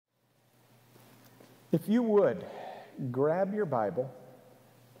If you would, grab your Bible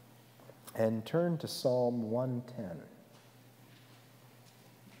and turn to Psalm 110.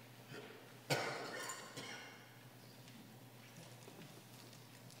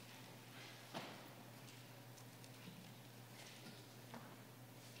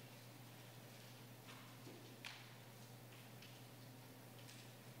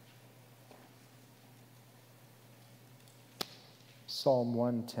 Psalm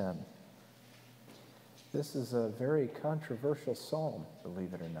 110. This is a very controversial psalm,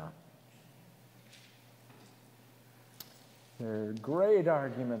 believe it or not. There are great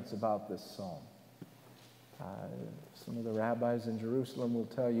arguments about this psalm. Some of the rabbis in Jerusalem will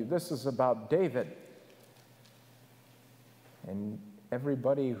tell you this is about David. And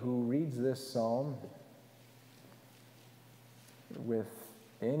everybody who reads this psalm with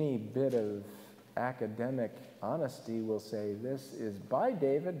any bit of academic honesty will say this is by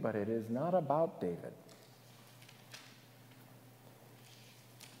David, but it is not about David.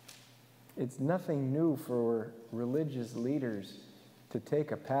 It's nothing new for religious leaders to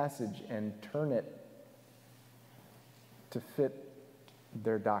take a passage and turn it to fit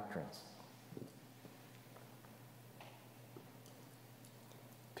their doctrines.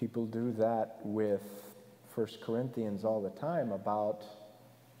 People do that with 1 Corinthians all the time about,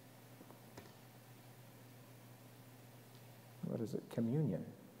 communion.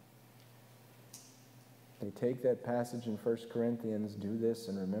 They take that passage in 1 Corinthians, do this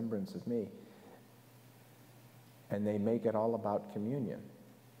in remembrance of me, and they make it all about communion.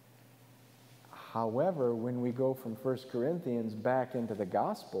 However, when we go from 1 Corinthians back into the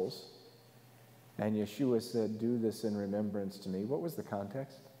Gospels, and Yeshua said, do this in remembrance to me, what was the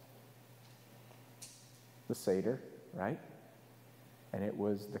context? The Seder, right? And it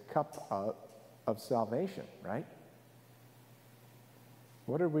was the cup of salvation, right?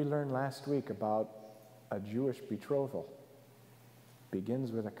 What did we learn last week about a Jewish betrothal?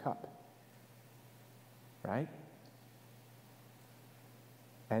 Begins with a cup, right?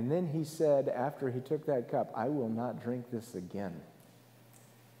 And then he said, after he took that cup, I will not drink this again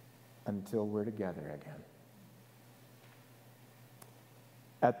until we're together again.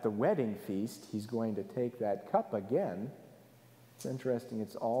 At the wedding feast, he's going to take that cup again. It's interesting,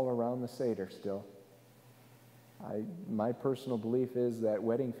 it's all around the Seder still. My personal belief is that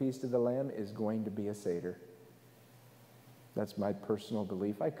wedding feast of the Lamb is going to be a Seder. That's my personal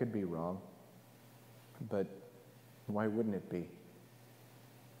belief. I could be wrong, but why wouldn't it be?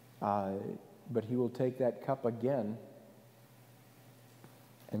 But he will take that cup again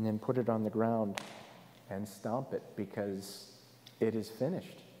and then put it on the ground and stomp it because it is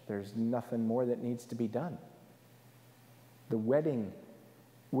finished. There's nothing more that needs to be done. The wedding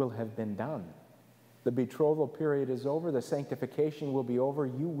will have been done. The betrothal period is over. The sanctification will be over.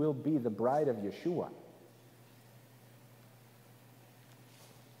 You will be the bride of Yeshua.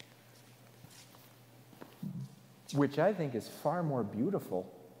 Which I think is far more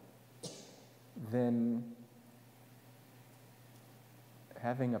beautiful than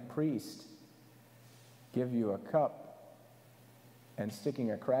having a priest give you a cup and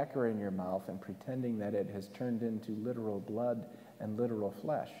sticking a cracker in your mouth and pretending that it has turned into literal blood and literal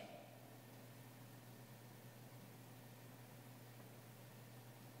flesh.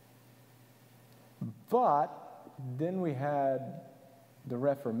 But then we had the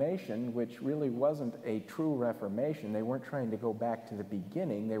Reformation, which really wasn't a true Reformation. They weren't trying to go back to the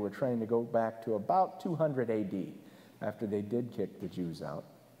beginning. They were trying to go back to about 200 AD, after they did kick the Jews out.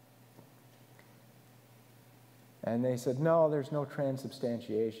 And they said, no, there's no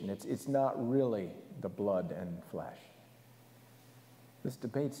transubstantiation. It's not really the blood and flesh. This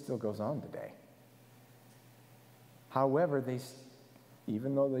debate still goes on today. However,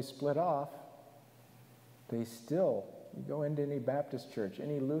 even though they split off, they still, you go into any Baptist church,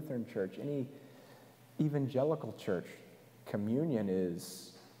 any Lutheran church, any evangelical church, communion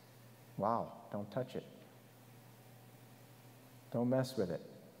is, wow, don't touch it. Don't mess with it.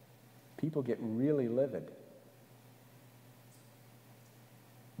 People get really livid.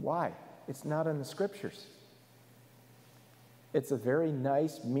 Why? It's not in the scriptures. It's a very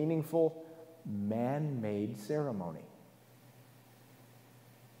nice, meaningful, man-made ceremony.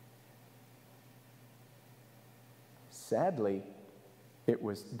 Sadly, it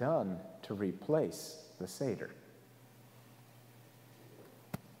was done to replace the Seder.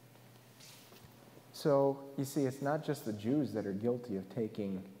 So, you see, it's not just the Jews that are guilty of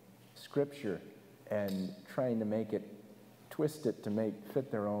taking Scripture and trying to twist it to fit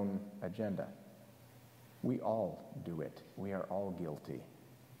their own agenda. We all do it. We are all guilty,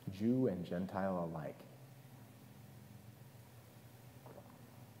 Jew and Gentile alike.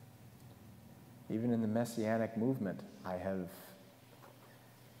 Even in the Messianic movement, I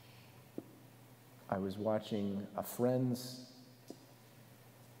was watching a friend's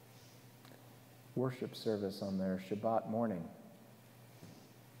worship service on their Shabbat morning.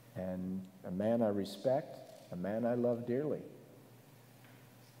 And a man I respect, a man I love dearly.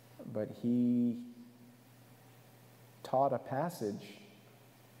 But he taught a passage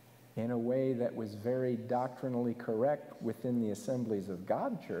in a way that was very doctrinally correct within the Assemblies of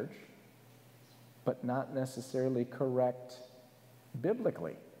God Church, but not necessarily correct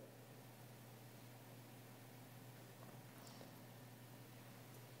biblically.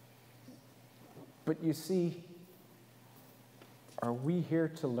 But you see, are we here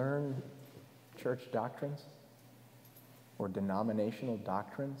to learn church doctrines or denominational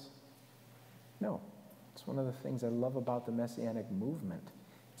doctrines? No. It's one of the things I love about the Messianic movement.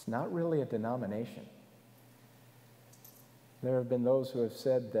 It's not really a denomination. There have been those who have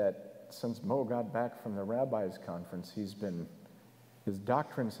said that since Mo got back from the rabbis' conference, his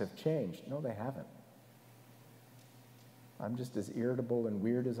doctrines have changed. No, they haven't. I'm just as irritable and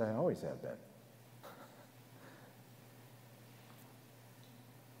weird as I always have been.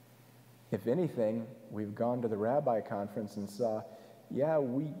 If anything, we've gone to the rabbi conference and saw, yeah,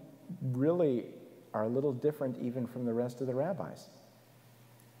 we really are a little different even from the rest of the rabbis.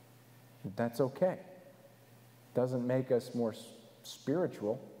 That's okay. Doesn't make us more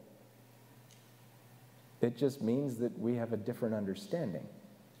spiritual. It just means that we have a different understanding.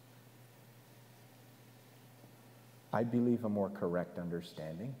 I believe a more correct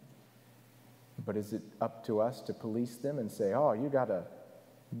understanding. But is it up to us to police them and say, oh, you got to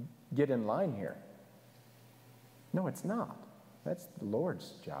get in line here? No, it's not. That's the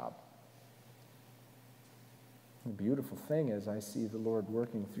Lord's job. The beautiful thing is I see the Lord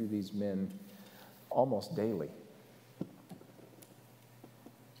working through these men almost daily.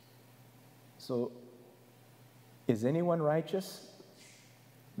 So, is anyone righteous?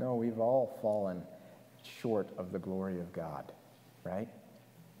 No, we've all fallen short of the glory of God, right?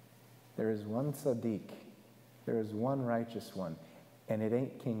 There is one tzaddik. There is one righteous one, and it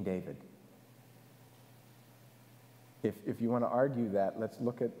ain't King David. If you want to argue that, let's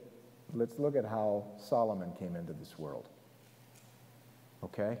look at how Solomon came into this world.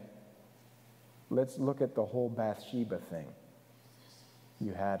 Okay? Let's look at the whole Bathsheba thing.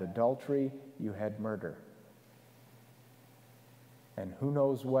 You had adultery, you had murder. And who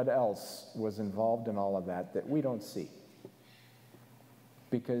knows what else was involved in all of that we don't see.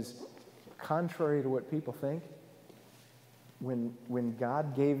 Because contrary to what people think, when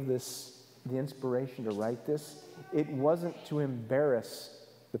God gave the inspiration to write this, it wasn't to embarrass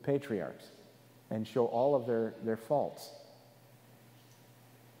the patriarchs and show all of their faults.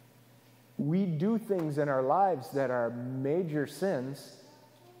 We do things in our lives that are major sins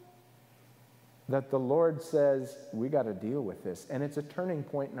that the Lord says, we got to deal with this. And it's a turning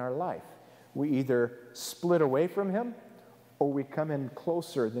point in our life. We either split away from Him or we come in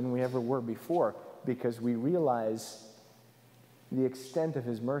closer than we ever were before because we realize the extent of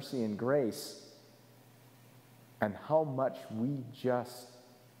His mercy and grace and how much we just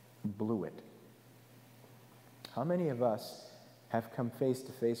blew it. How many of us have come face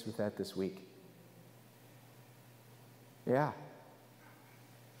to face with that this week? Yeah.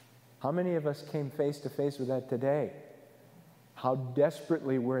 How many of us came face to face with that today? How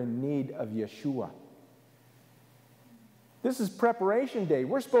desperately we're in need of Yeshua. This is preparation day.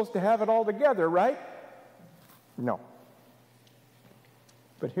 We're supposed to have it all together, right? No.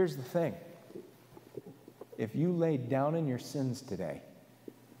 But here's the thing. If you laid down in your sins today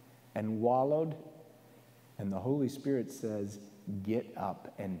and wallowed, and the Holy Spirit says, get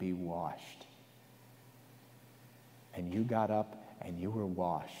up and be washed. And you got up and you were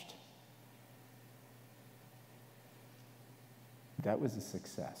washed. That was a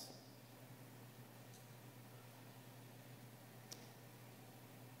success.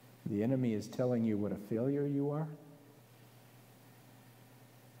 The enemy is telling you what a failure you are.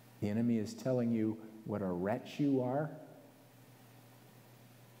 The enemy is telling you what a wretch you are.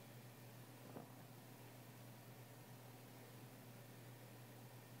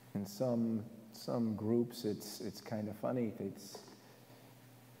 In some groups, it's kind of funny.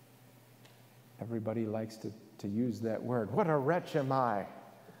 Everybody likes to use that word. What a wretch am I?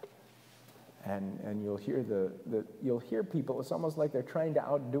 And you'll hear you'll hear people. It's almost like they're trying to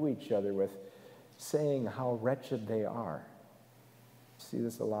outdo each other with saying how wretched they are. You see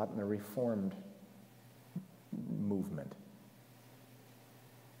this a lot in the Reformed movement.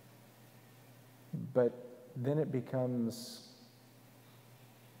 But then it becomes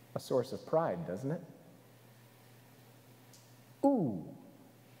a source of pride, doesn't it? Ooh.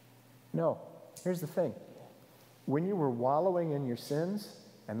 No. Here's the thing. When you were wallowing in your sins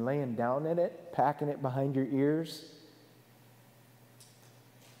and laying down in it, packing it behind your ears,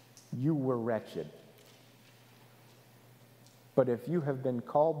 you were wretched. But if you have been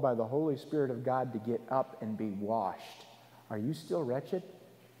called by the Holy Spirit of God to get up and be washed, are you still wretched?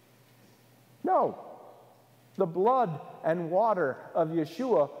 No. The blood and water of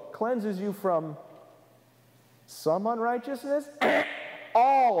Yeshua cleanses you from some unrighteousness,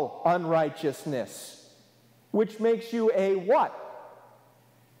 all unrighteousness, which makes you a what?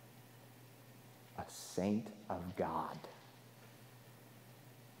 A saint of God.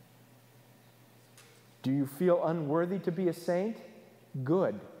 Do you feel unworthy to be a saint?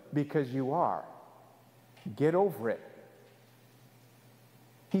 Good, because you are. Get over it.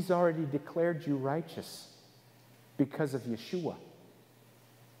 He's already declared you righteous because of Yeshua.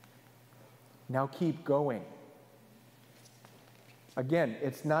 Now keep going. Again,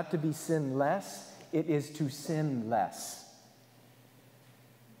 it's not to be sinless, it is to sin less.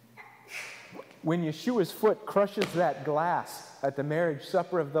 When Yeshua's foot crushes that glass at the marriage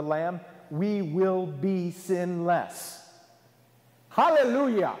supper of the Lamb, we will be sinless.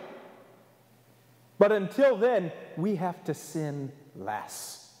 Hallelujah! But until then, we have to sin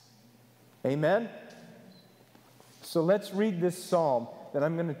less. Amen? So let's read this psalm that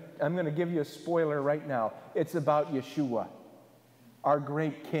I'm going to give you a spoiler right now. It's about Yeshua, our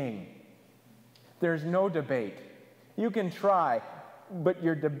great King. There's no debate. You can try, but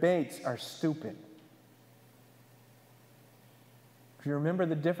your debates are stupid. Do you remember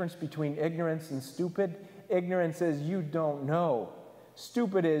the difference between ignorance and stupid? Ignorance is you don't know.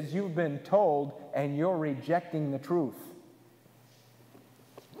 Stupid is you've been told and you're rejecting the truth.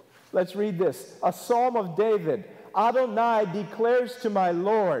 Let's read this. A psalm of David. Adonai declares to my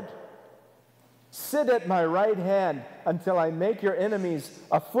Lord, sit at my right hand until I make your enemies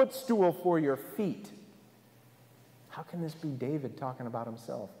a footstool for your feet. How can this be David talking about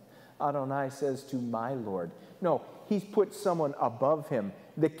himself? Adonai says to my Lord. No, he's put someone above him.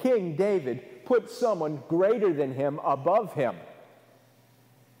 The King David put someone greater than him above him.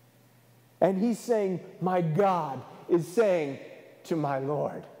 And he's saying, my God is saying to my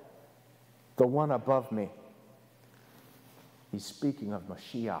Lord, the one above me. He's speaking of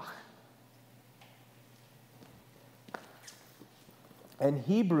Mashiach. And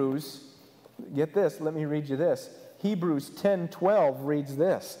Hebrews, get this, let me read you this. Hebrews 10:12 reads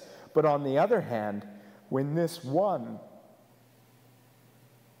this. But on the other hand, when this one,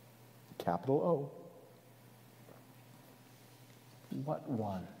 capital O, what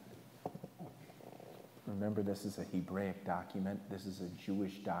one? Remember, this is a Hebraic document. This is a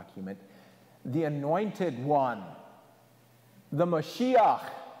Jewish document. The anointed one, the Mashiach,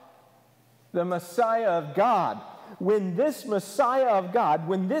 the Messiah of God. When this Messiah of God,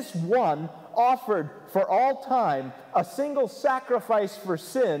 when this one offered for all time a single sacrifice for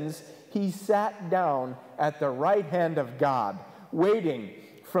sins, he sat down at the right hand of God, waiting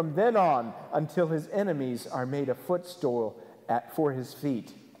from then on until his enemies are made a footstool for his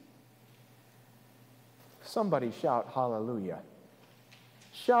feet. Somebody shout hallelujah.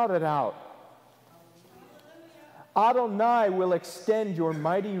 Shout it out. Adonai will extend your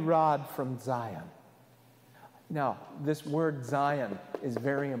mighty rod from Zion. Now, this word Zion is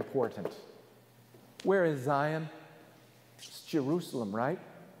very important. Where is Zion? It's Jerusalem, right?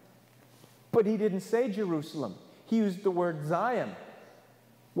 But he didn't say Jerusalem. He used the word Zion.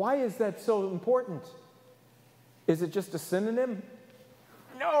 Why is that so important? Is it just a synonym?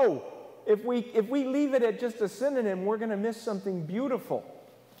 No. If we leave it at just a synonym, we're going to miss something beautiful.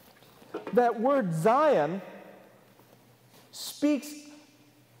 That word Zion speaks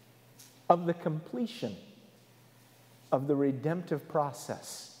of the completion of the redemptive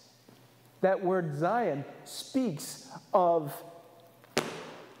process. That word Zion speaks of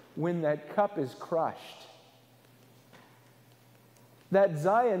when that cup is crushed. That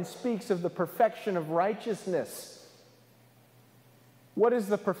Zion speaks of the perfection of righteousness. What is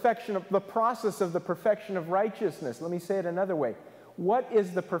the perfection of the process of the perfection of righteousness? Let me say it another way. What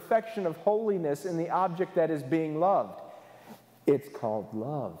is the perfection of holiness in the object that is being loved? It's called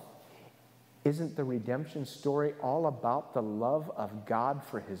love. Isn't the redemption story all about the love of God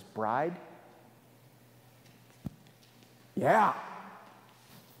for his bride? Yeah.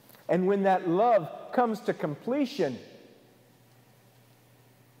 And when that love comes to completion,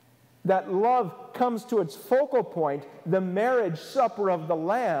 that love comes to its focal point, the marriage supper of the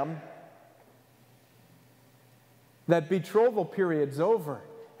Lamb, that betrothal period's over,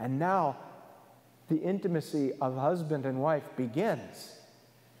 and now the intimacy of husband and wife begins.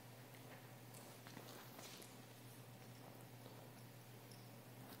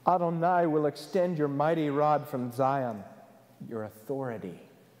 Adonai will extend your mighty rod from Zion, your authority.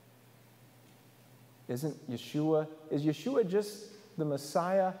 Is Yeshua just the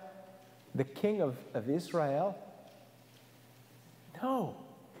Messiah, the King of Israel? No.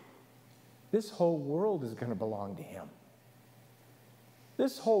 This whole world is going to belong to him.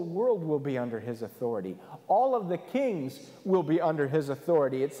 This whole world will be under his authority. All of the kings will be under his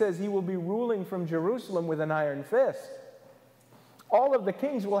authority. It says he will be ruling from Jerusalem with an iron fist. All of the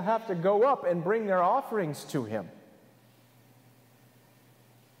kings will have to go up and bring their offerings to him.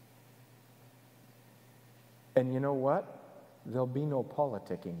 And you know what? There'll be no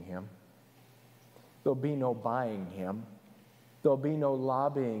politicking him. There'll be no buying him. There'll be no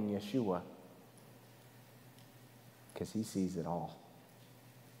lobbying Yeshua. Because he sees it all.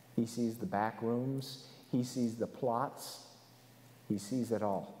 He sees the back rooms. He sees the plots. He sees it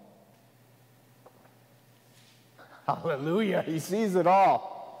all. Hallelujah. He sees it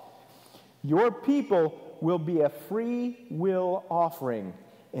all. Your people will be a free will offering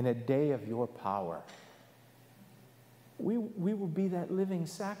in a day of your power. We will be that living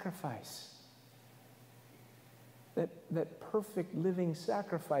sacrifice. That perfect living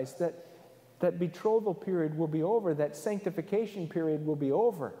sacrifice. That betrothal period will be over. That sanctification period will be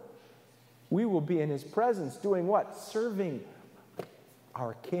over. We will be in his presence doing what? Serving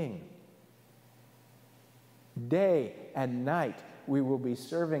our King. Day and night we will be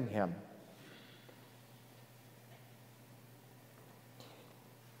serving him.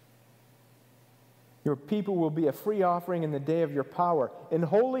 Your people will be a free offering in the day of your power. In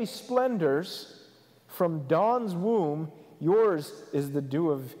holy splendors from dawn's womb, yours is the dew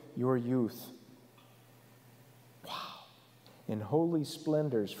of your youth. Wow. In holy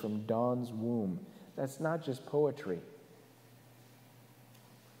splendors from dawn's womb. That's not just poetry.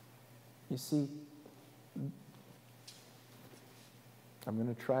 You see, I'm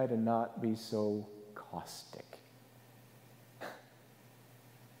going to try to not be so caustic.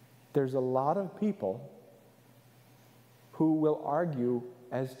 There's a lot of people who will argue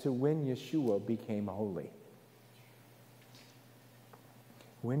as to when Yeshua became holy.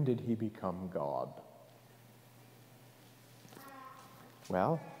 When did he become God?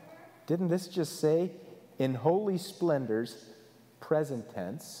 Well, didn't this just say, in holy splendors, present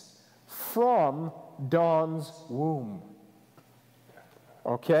tense, from dawn's womb?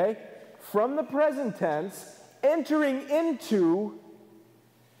 Okay? From the present tense, entering into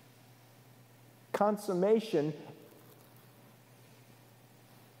consummation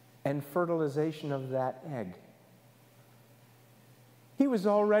and fertilization of that egg. He was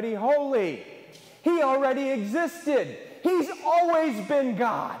already holy. He already existed. He's always been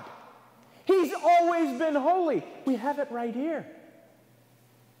God. He's always been holy. We have it right here.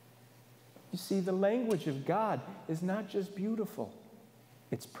 You see, the language of God is not just beautiful.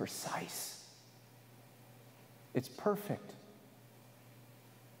 It's precise. It's perfect.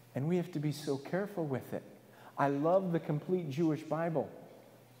 And we have to be so careful with it. I love the complete Jewish Bible,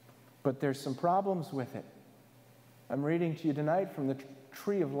 but there's some problems with it. I'm reading to you tonight from the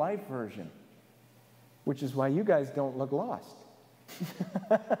Tree of Life version, which is why you guys don't look lost.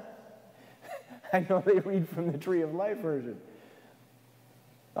 I know they read from the Tree of Life version.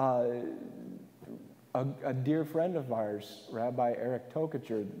 A dear friend of ours, Rabbi Eric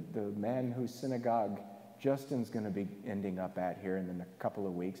Tokacher, the man whose synagogue Justin's going to be ending up at here in a couple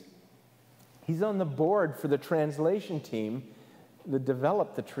of weeks. He's on the board for the translation team that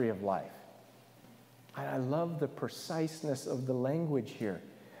developed the Tree of Life. I love the preciseness of the language here,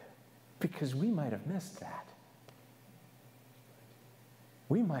 because we might have missed that.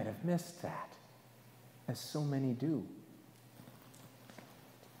 We might have missed that, as so many do.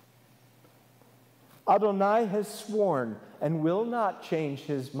 Adonai has sworn and will not change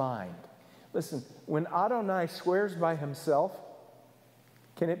his mind. Listen, when Adonai swears by himself,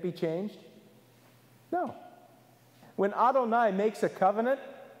 can it be changed? No. When Adonai makes a covenant,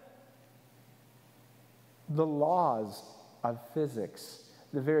 the laws of physics,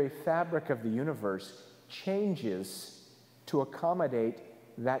 the very fabric of the universe, changes to accommodate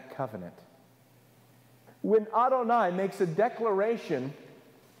that covenant. When Adonai makes a declaration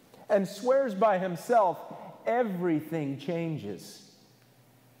and swears by himself, everything changes.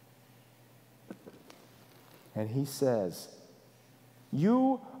 And he says,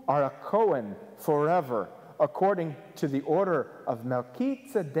 you are a Cohen forever, according to the order of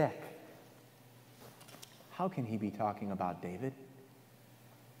Melchizedek. How can he be talking about David?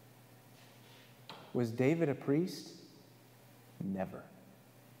 Was David a priest? Never.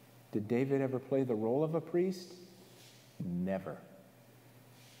 Did David ever play the role of a priest? Never.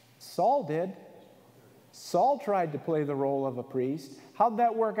 Saul did. Saul tried to play the role of a priest. How'd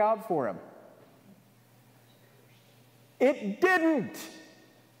that work out for him? It didn't.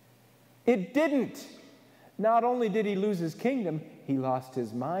 It didn't. Not only did he lose his kingdom, he lost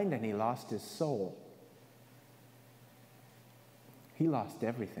his mind and he lost his soul. He lost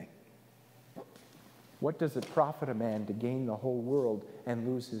everything. What does it profit a man to gain the whole world and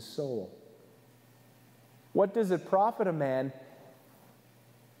lose his soul? What does it profit a man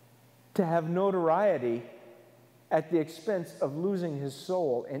to have notoriety at the expense of losing his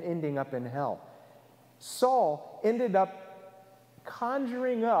soul and ending up in hell? Saul ended up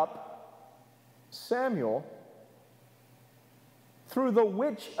conjuring up Samuel through the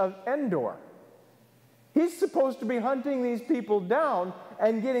witch of Endor. He's supposed to be hunting these people down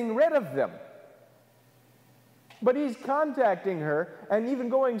and getting rid of them. But he's contacting her and even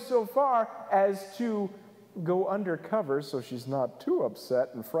going so far as to go undercover so she's not too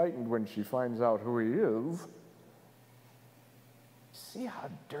upset and frightened when she finds out who he is. See how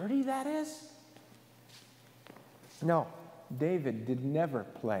dirty that is? No, David did never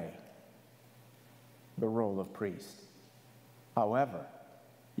play the role of priest. However,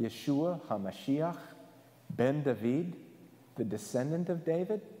 Yeshua HaMashiach, Ben David, the descendant of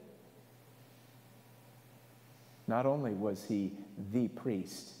David, not only was he the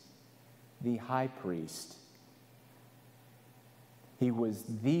priest, the high priest, he was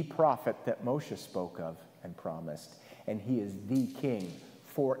the prophet that Moshe spoke of and promised, and he is the king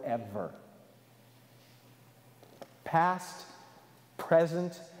forever. Past,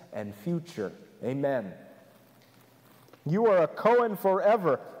 present, and future. Amen. You are a Cohen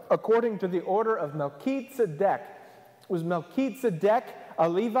forever, according to the order of Melchizedek. Was Melchizedek a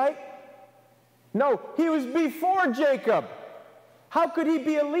Levite? No, he was before Jacob. How could he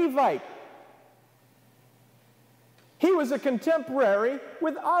be a Levite? He was a contemporary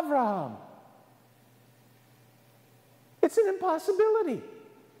with Abraham. It's an impossibility.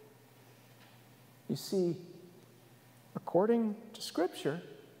 You see, according to Scripture,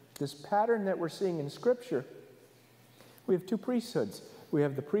 this pattern that we're seeing in Scripture, we have two priesthoods. We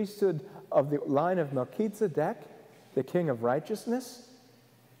have the priesthood of the line of Melchizedek, the king of righteousness,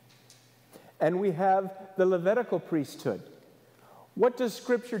 and we have the Levitical priesthood. What does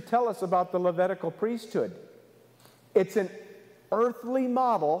Scripture tell us about the Levitical priesthood? It's an earthly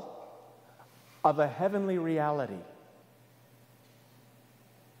model of a heavenly reality.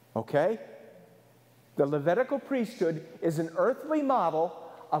 Okay? The Levitical priesthood is an earthly model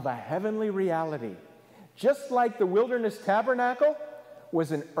of a heavenly reality. Just like the wilderness tabernacle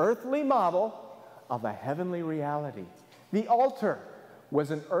was an earthly model of a heavenly reality. The altar was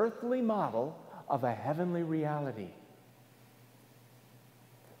an earthly model of a heavenly reality.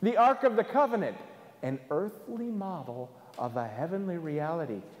 The Ark of the Covenant, an earthly model of a heavenly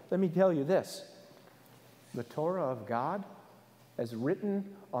reality. Let me tell you this. The Torah of God, as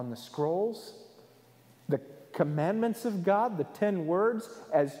written on the scrolls, the commandments of God, the 10 words,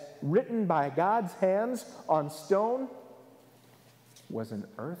 as written by God's hands on stone, was an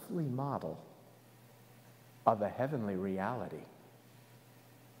earthly model of a heavenly reality.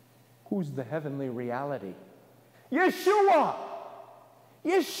 Who's the heavenly reality? Yeshua!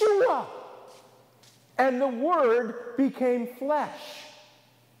 Yeshua! And the Word became flesh.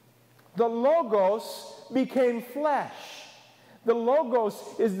 The Logos became flesh. The Logos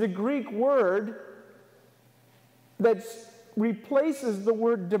is the Greek word that replaces the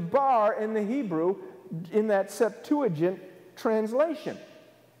word debar in the Hebrew in that Septuagint translation.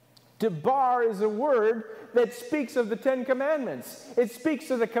 Debar is a word that speaks of the 10 Commandments. It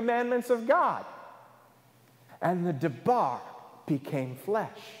speaks of the commandments of God. And the debar became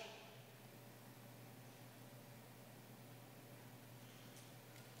flesh.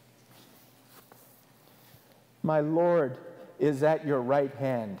 My Lord is at your right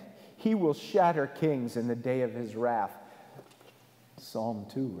hand. He will shatter kings in the day of his wrath. Psalm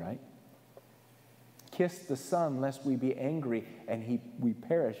 2, right? Kiss the Son, lest we be angry and we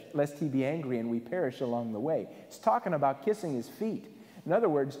perish, lest he be angry and we perish along the way. It's talking about kissing his feet. In other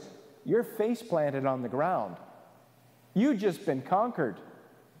words, you're face planted on the ground. You've just been conquered.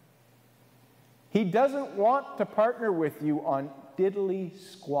 He doesn't want to partner with you on diddly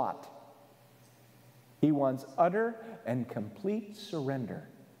squat. He wants utter and complete surrender.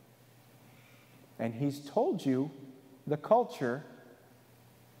 And he's told you the culture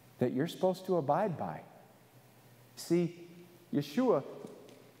that you're supposed to abide by. See, Yeshua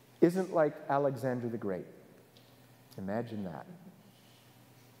isn't like Alexander the Great. Imagine that.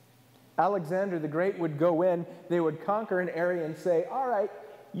 Alexander the Great would go in, they would conquer an area and say, all right,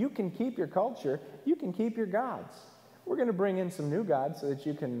 you can keep your culture, you can keep your gods. We're going to bring in some new gods so that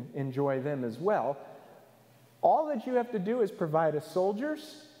you can enjoy them as well. All that you have to do is provide us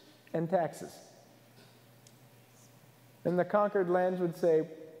soldiers and taxes. And the conquered lands would say,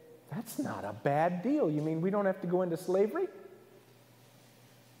 that's not a bad deal. You mean we don't have to go into slavery?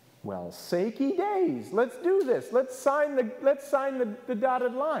 Well, sakey days. Let's do this. Let's sign the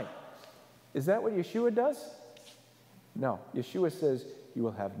dotted line. Is that what Yeshua does? No. Yeshua says, you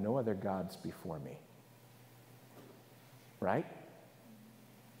will have no other gods before me. Right?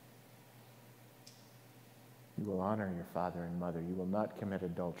 You will honor your father and mother. You will not commit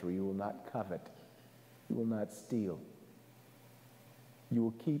adultery. You will not covet. You will not steal. You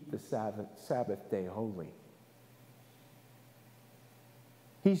will keep the Sabbath day holy.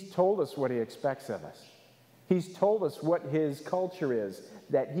 He's told us what he expects of us. He's told us what his culture is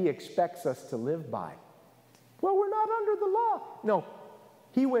that he expects us to live by. Well, we're not under the law. No,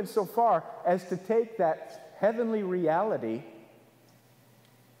 he went so far as to take that heavenly reality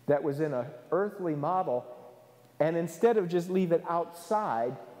that was in an earthly model, and instead of just leave it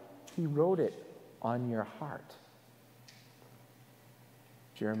outside, he wrote it on your heart.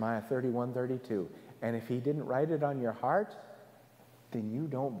 Jeremiah 31:32. And if he didn't write it on your heart, then you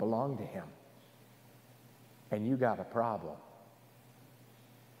don't belong to him. And you got a problem.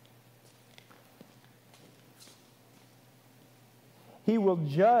 He will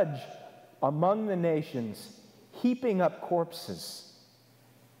judge among the nations, heaping up corpses.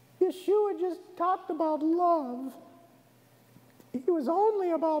 Yeshua just talked about love. It was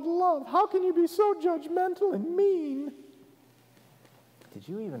only about love. How can you be so judgmental and mean? Did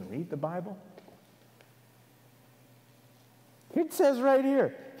you even read the Bible? It says right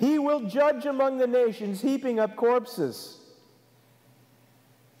here, he will judge among the nations, heaping up corpses.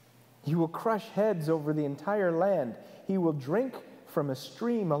 He will crush heads over the entire land. He will drink from a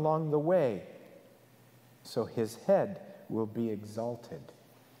stream along the way, so his head will be exalted.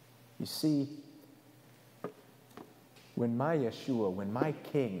 You see, when my Yeshua, when my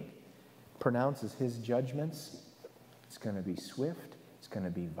King pronounces his judgments, it's going to be swift, it's going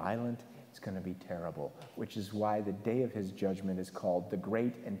to be violent, it's going to be terrible, which is why the day of his judgment is called the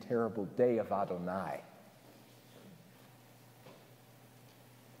great and terrible day of Adonai.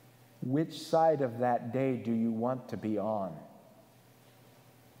 Which side of that day do you want to be on?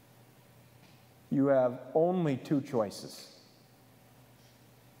 You have only two choices.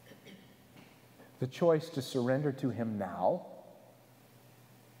 The choice to surrender to him now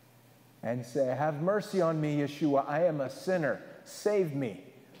and say, have mercy on me, Yeshua, I am a sinner. Save me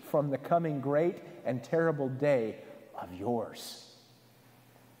from the coming great and terrible day of yours.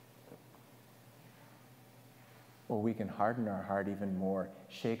 Or we can harden our heart even more,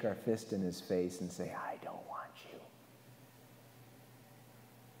 shake our fist in his face and say, I don't want you.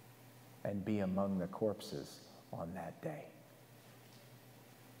 And be among the corpses on that day.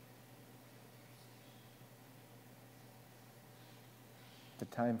 The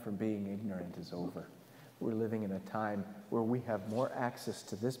time for being ignorant is over. We're living in a time where we have more access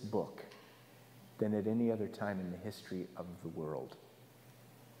to this book than at any other time in the history of the world.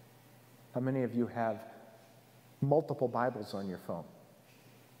 How many of you have multiple Bibles on your phone?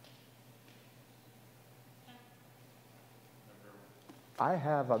 I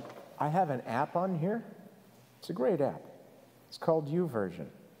have an app on here. It's a great app. It's called YouVersion.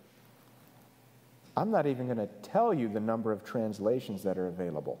 I'm not even going to tell you the number of translations that are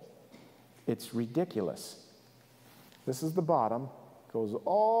available. It's ridiculous. This is the bottom, goes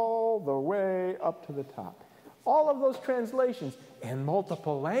all the way up to the top. All of those translations in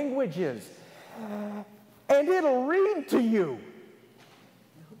multiple languages. And it'll read to you.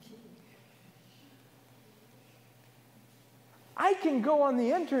 I can go on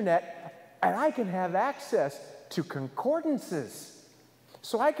the internet and I can have access to concordances.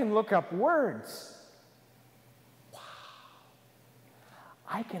 So I can look up words. Wow.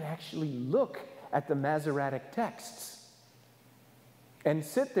 I can actually look at the Masoretic texts and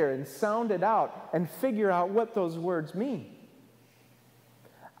sit there and sound it out and figure out what those words mean.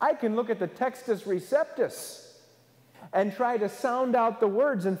 I can look at the Textus Receptus and try to sound out the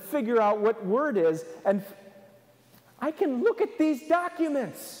words and figure out what word is, and I can look at these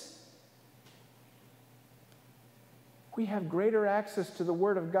documents. We have greater access to the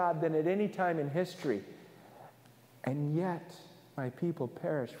Word of God than at any time in history, and yet my people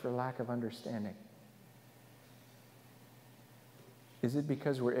perish for lack of understanding. Is it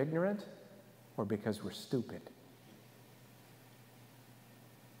because we're ignorant or because we're stupid?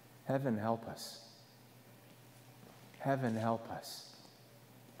 Heaven help us. Heaven help us.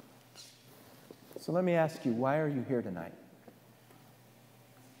 So let me ask you, why are you here tonight?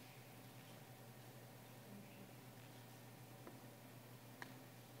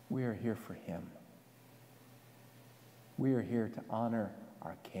 We are here for him. We are here to honor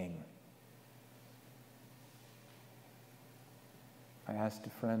our King. I asked a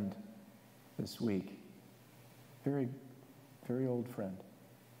friend this week, very, very old friend,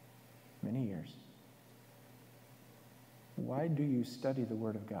 many years, why do you study the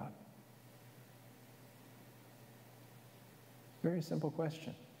Word of God? Very simple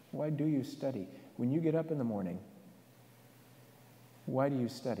question. Why do you study? When you get up in the morning, why do you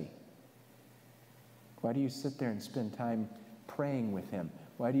study? Why do you sit there and spend time praying with Him?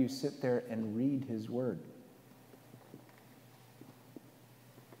 Why do you sit there and read His Word?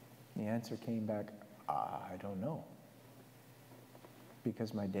 The answer came back, I don't know.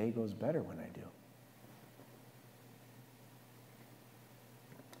 Because my day goes better when I do.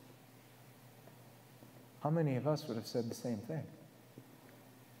 How many of us would have said the same thing?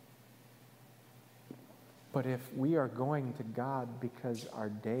 But if we are going to God because our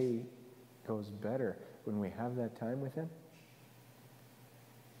day goes better when we have that time with Him,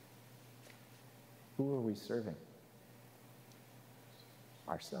 who are we serving?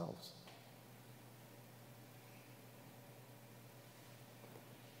 Ourselves.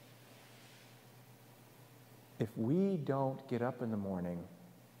 If we don't get up in the morning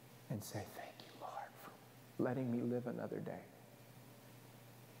and say, thank you, Lord, for letting me live another day.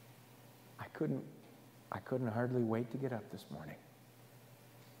 I couldn't hardly wait to get up this morning.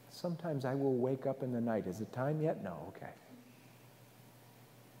 Sometimes I will wake up in the night. Is it time yet? No, okay.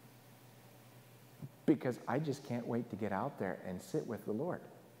 Because I just can't wait to get out there and sit with the Lord.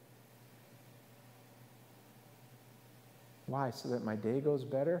 Why? So that my day goes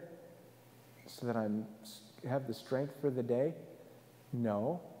better? So that I have the strength for the day?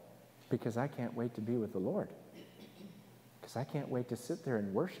 No, because I can't wait to be with the Lord. Because I can't wait to sit there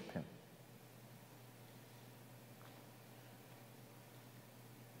and worship Him.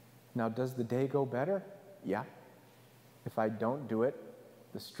 Now, does the day go better? Yeah. If I don't do it,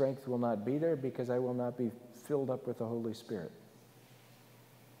 the strength will not be there because I will not be filled up with the Holy Spirit.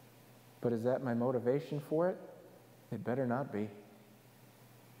 But is that my motivation for it? It better not be.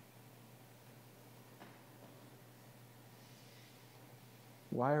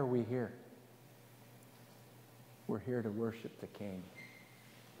 Why are we here? We're here to worship the King.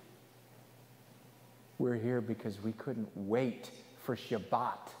 We're here because we couldn't wait for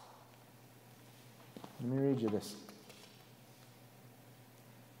Shabbat. Let me read you this.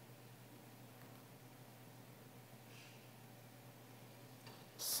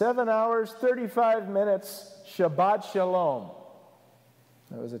 "7 hours, 35 minutes, Shabbat Shalom."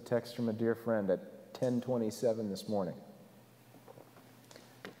 That was a text from a dear friend at 10:27 this morning.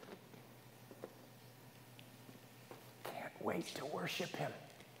 Can't wait to worship Him.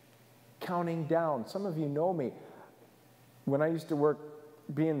 Counting down. Some of you know me. When I used to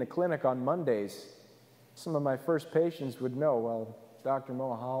be in the clinic on Mondays, some of my first patients would know, well, Dr.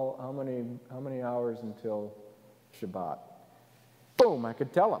 Mo, how many hours until Shabbat? Boom, I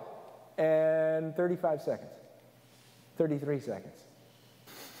could tell them. And 35 seconds. 33 seconds.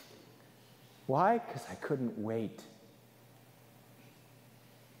 Why? Because I couldn't wait.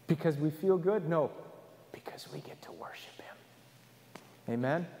 Because we feel good? No, because we get to worship Him.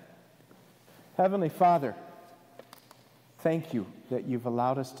 Amen? Heavenly Father, thank you that you've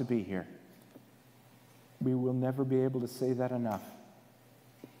allowed us to be here. We will never be able to say that enough.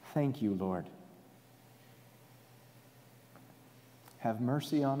 Thank you, Lord. Have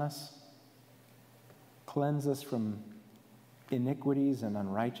mercy on us. Cleanse us from iniquities and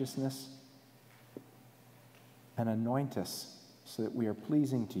unrighteousness. And anoint us so that we are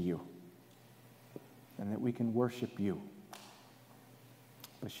pleasing to you and that we can worship you.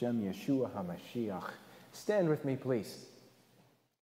 B'Shem Yeshua HaMashiach. Stand with me, please.